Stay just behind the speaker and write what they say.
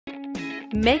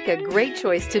Make a great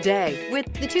choice today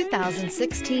with the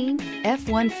 2016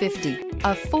 F-150.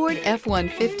 A Ford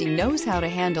F-150 knows how to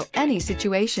handle any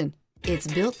situation. It's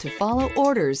built to follow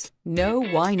orders, no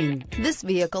whining. This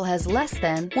vehicle has less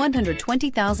than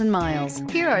 120,000 miles.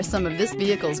 Here are some of this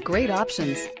vehicle's great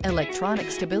options: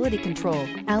 electronic stability control,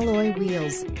 alloy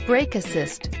wheels, brake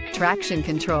assist, traction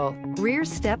control, rear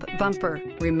step bumper,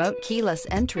 remote keyless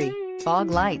entry, fog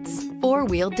lights,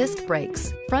 four-wheel disc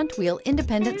brakes, front-wheel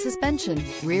independent suspension,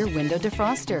 rear window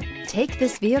defroster. Take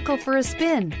this vehicle for a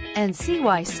spin and see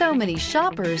why so many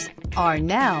shoppers are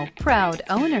now proud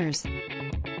owners.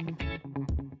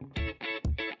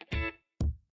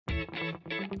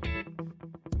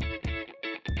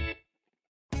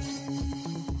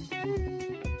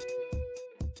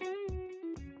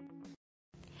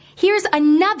 Here's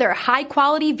another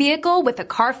high-quality vehicle with a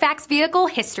Carfax Vehicle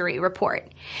History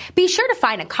Report. Be sure to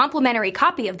find a complimentary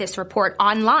copy of this report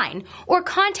online or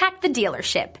contact the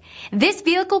dealership. This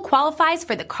vehicle qualifies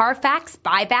for the Carfax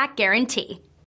Buyback Guarantee.